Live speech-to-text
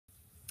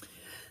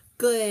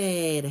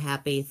Good,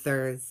 happy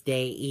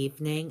Thursday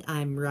evening.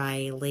 I'm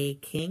Riley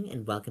King,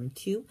 and welcome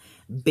to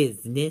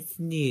Business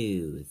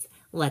News.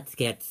 Let's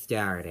get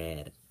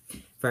started.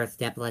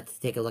 First up, let's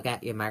take a look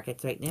at your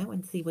markets right now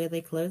and see where they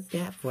closed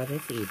at for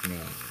this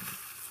evening.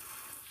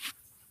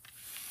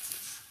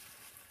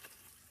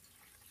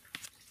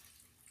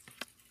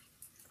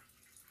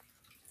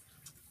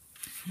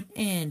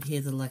 And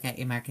here's a look at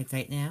your markets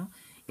right now.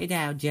 Your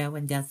Dow Jones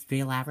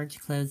Industrial Average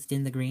closed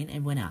in the green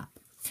and went up.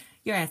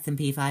 Your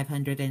S&P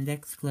 500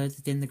 Index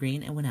closed in the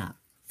green and went up.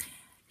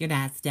 Your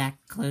NASDAQ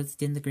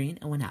closed in the green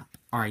and went up.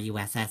 Our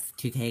USS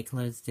 2K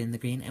closed in the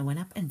green and went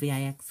up. And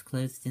VIX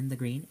closed in the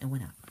green and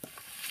went up.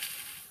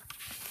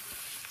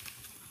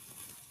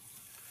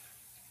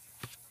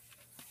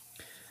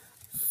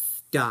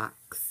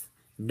 Stocks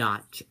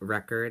notch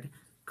record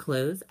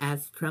close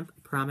as Trump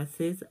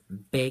promises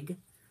big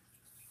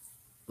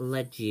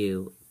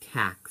Legiu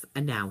tax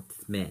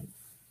announcement.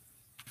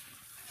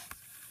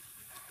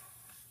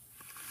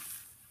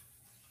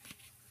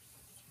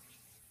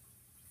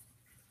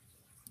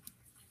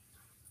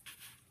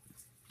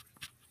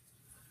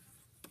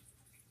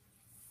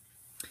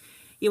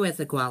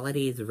 U.S.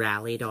 equalities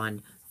rallied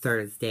on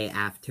Thursday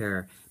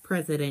after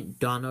President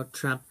Donald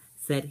Trump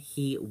said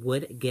he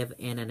would give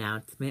an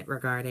announcement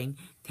regarding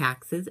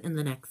taxes in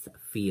the next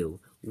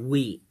few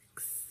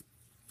weeks.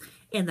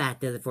 And that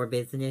does it for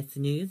business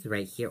news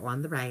right here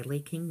on the Riley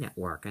King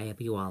Network. I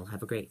hope you all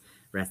have a great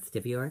rest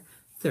of your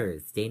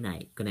Thursday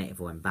night. Good night,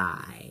 everyone.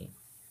 Bye.